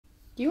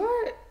You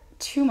are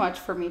too much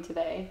for me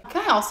today.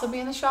 Can I also be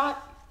in the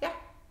shot? Yeah.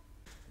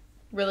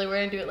 Really, we're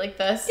gonna do it like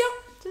this?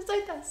 Yep, just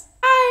like this.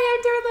 Hi,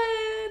 I'm Tara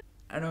Lynn.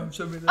 I know I'm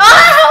so good.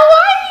 Oh,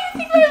 why do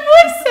you think my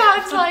voice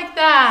sounds like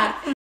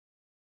that?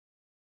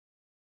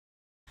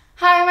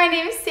 Hi, my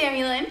name is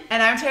Sammi Lynn.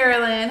 And I'm Tara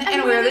Lynn,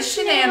 and we're the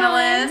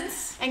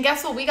Shenanilynns. And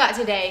guess what we got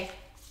today?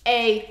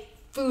 A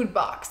food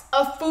box.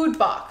 A food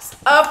box.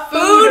 A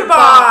food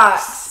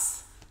box!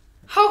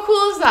 How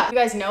cool is that? You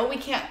guys know we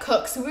can't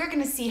cook, so we're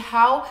gonna see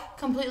how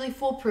completely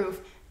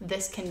foolproof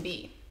this can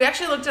be. We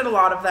actually looked at a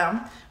lot of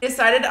them. We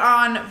decided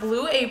on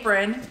Blue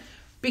Apron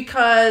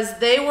because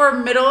they were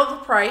middle of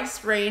the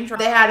price range.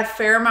 They had a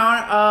fair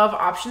amount of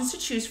options to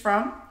choose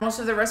from. Most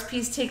of the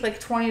recipes take like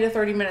 20 to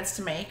 30 minutes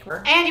to make.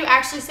 And you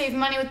actually save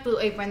money with Blue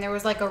Apron. There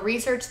was like a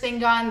research thing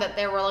done that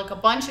there were like a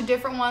bunch of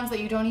different ones that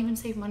you don't even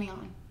save money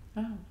on.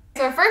 Oh.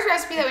 So our first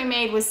recipe that we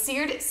made was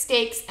seared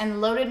steaks and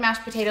loaded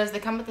mashed potatoes. They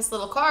come with this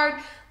little card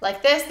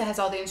like this that has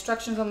all the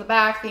instructions on the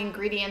back, the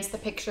ingredients, the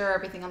picture,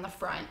 everything on the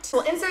front.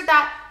 We'll insert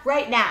that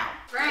right now.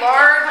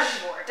 Large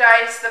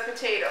dice the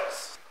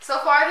potatoes. So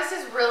far this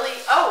is really,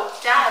 oh,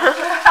 Dad.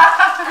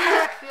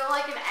 I feel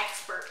like an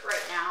expert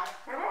right now.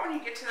 What about when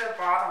you get to the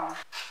bottom?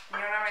 You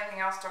don't have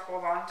anything else to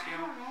hold on to. I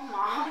don't know,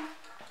 Mom.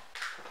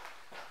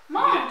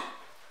 Mom. Eat it.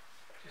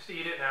 Just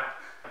eat it now.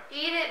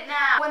 Eat it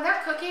now. When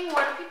they're cooking,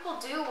 what do people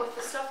do with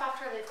the stuff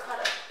after they've cut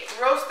it?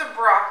 Roast the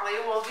broccoli,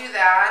 we'll do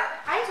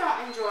that. I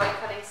don't enjoy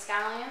cutting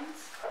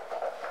scallions.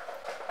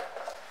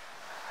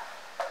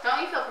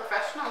 Don't you feel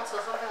professional until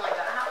something like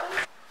that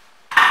happens?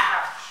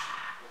 Ouch.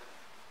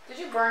 Did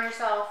you burn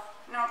yourself?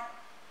 Nope.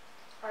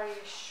 Are you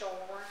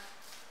sure?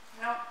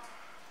 Nope.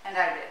 And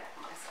I did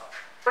myself.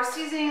 We're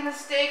seasoning the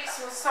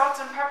steaks with salt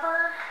and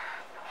pepper.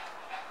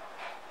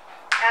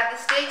 Add the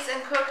steaks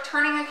and cook,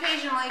 turning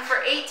occasionally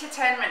for 8 to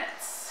 10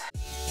 minutes.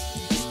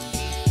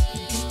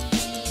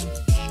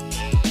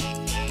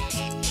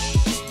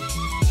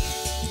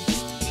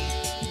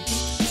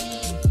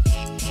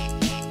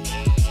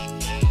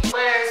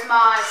 Where's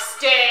my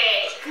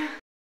steak?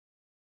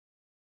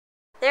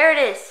 There it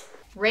is.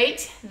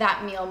 Rate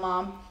that meal,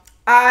 Mom.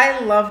 I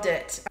loved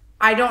it.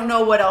 I don't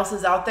know what else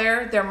is out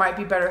there. There might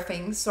be better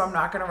things, so I'm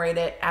not gonna rate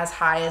it as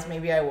high as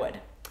maybe I would.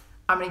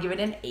 I'm gonna give it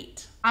an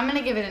 8. I'm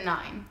gonna give it a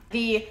 9.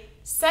 The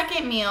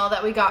second meal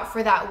that we got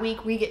for that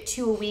week, we get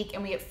 2 a week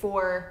and we get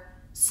 4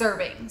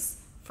 servings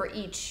for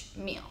each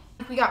meal.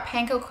 We got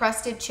panko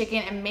crusted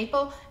chicken and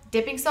maple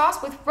dipping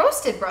sauce with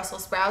roasted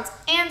Brussels sprouts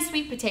and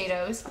sweet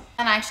potatoes.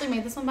 And I actually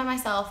made this one by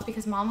myself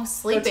because Mom was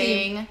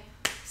sleeping.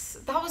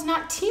 That was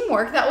not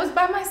teamwork, that was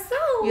by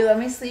myself. You let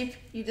me sleep,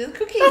 you did the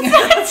cooking.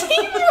 That's not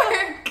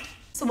teamwork.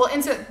 So we'll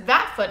insert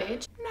that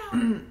footage. No.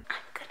 I'm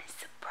gonna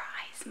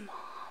surprise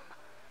Mom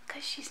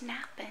because she's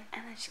napping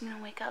and then she's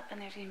gonna wake up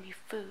and there's gonna be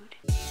food.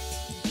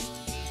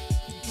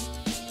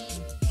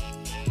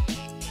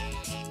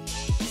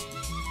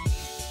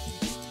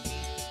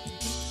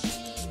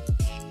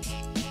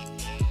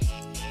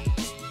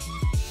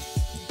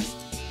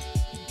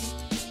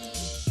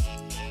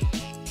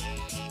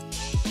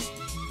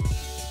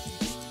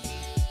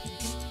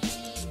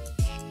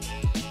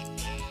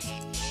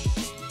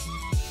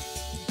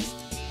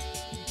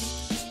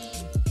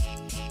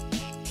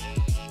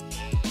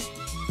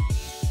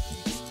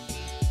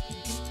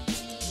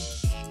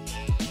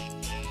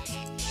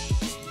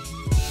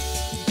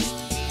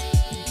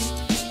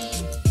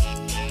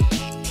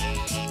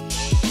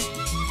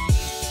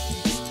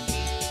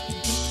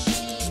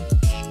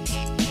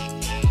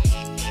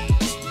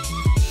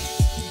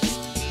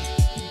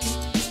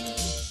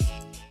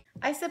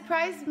 I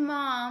surprised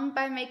Mom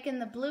by making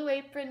the Blue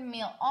Apron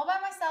meal all by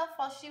myself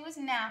while she was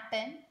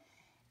napping.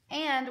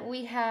 And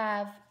we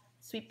have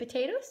sweet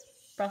potatoes,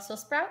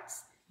 Brussels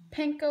sprouts,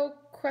 panko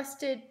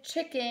crusted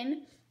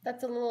chicken.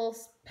 That's a little,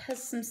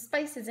 has some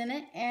spices in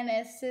it. And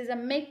this is a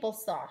maple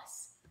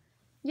sauce.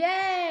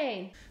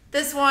 Yay!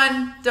 This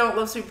one, don't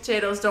love sweet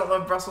potatoes, don't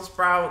love Brussels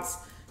sprouts.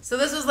 So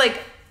this was like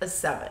a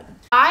 7.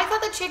 I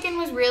thought the chicken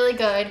was really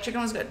good.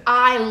 Chicken was good.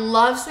 I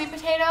love sweet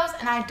potatoes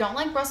and I don't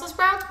like Brussels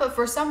sprouts, but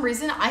for some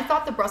reason I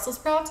thought the Brussels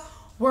sprouts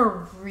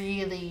were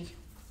really,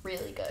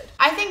 really good.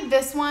 I think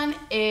this one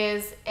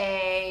is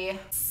a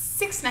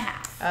 6.5.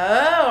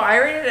 Oh, I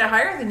rated it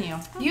higher than you.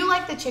 You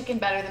like the chicken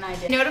better than I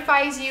did. It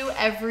notifies you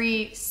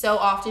every so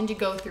often to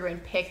go through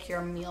and pick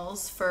your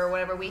meals for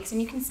whatever weeks,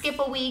 and you can skip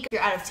a week if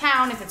you're out of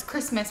town, if it's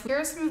Christmas. Here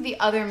are some of the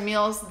other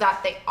meals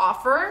that they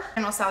offer.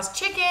 General Tso's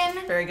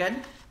chicken. Very good.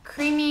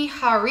 Creamy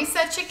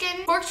harissa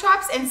chicken, pork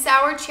chops and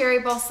sour cherry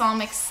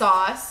balsamic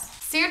sauce,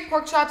 seared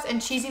pork chops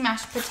and cheesy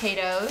mashed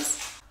potatoes,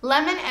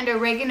 lemon and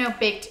oregano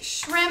baked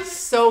shrimp,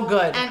 So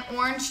good. and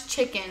orange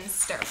chicken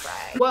stir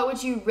fry. What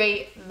would you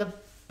rate the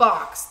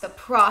box, the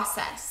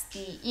process,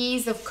 the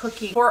ease of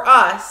cooking? For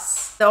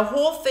us, the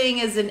whole thing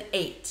is an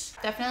 8.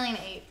 Definitely an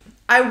 8.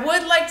 I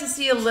would like to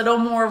see a little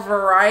more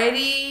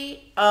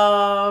variety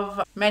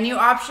of menu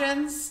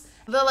options.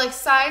 The like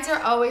sides are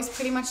always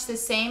pretty much the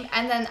same,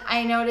 and then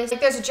I noticed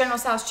like there's a General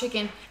Tso's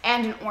chicken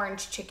and an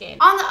orange chicken.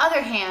 On the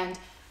other hand,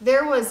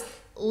 there was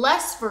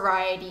less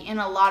variety in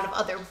a lot of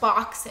other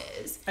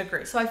boxes.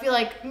 Agree. So I feel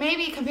like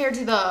maybe compared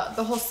to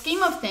the whole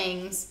scheme of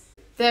things,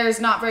 there's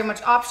not very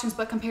much options,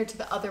 but compared to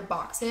the other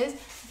boxes, I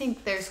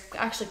think there's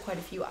actually quite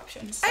a few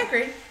options. I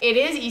agree. It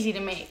is easy to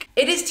make.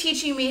 It is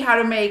teaching me how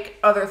to make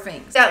other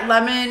things. That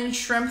lemon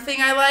shrimp thing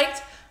I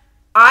liked,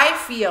 I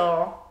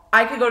feel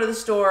I could go to the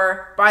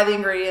store, buy the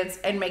ingredients,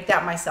 and make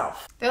that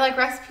myself. They're like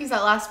recipes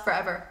that last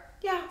forever.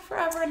 Yeah,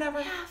 forever and ever.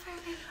 Yeah,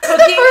 forever. The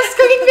first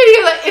cooking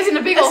video that isn't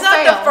a big old fail.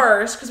 It's not the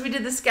first, because we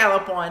did the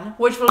scallop one,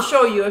 which we'll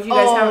show you if you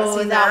guys haven't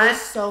seen that. That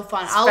was so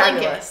fun. It's I'll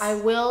fabulous. link it.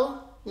 I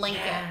will link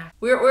it.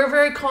 We're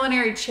very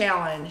culinary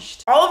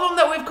challenged. All of them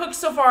that we've cooked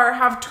so far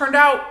have turned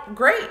out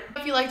great.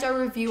 If you liked our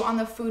review on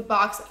the food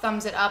box,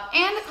 thumbs it up,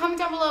 and comment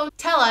down below.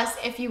 Tell us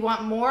if you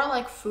want more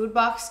like food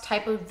box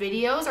type of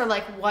videos, or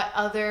like what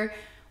other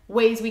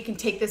ways we can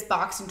take this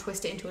box and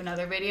twist it into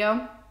another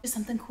video. Just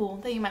something cool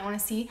that you might want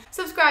to see.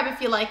 Subscribe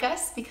if you like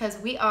us, because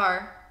we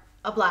are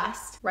a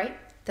blast, right?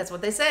 That's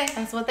what they say.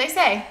 That's what they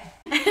say.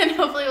 And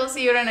hopefully we'll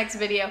see you in our next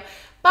video.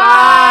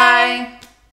 Bye.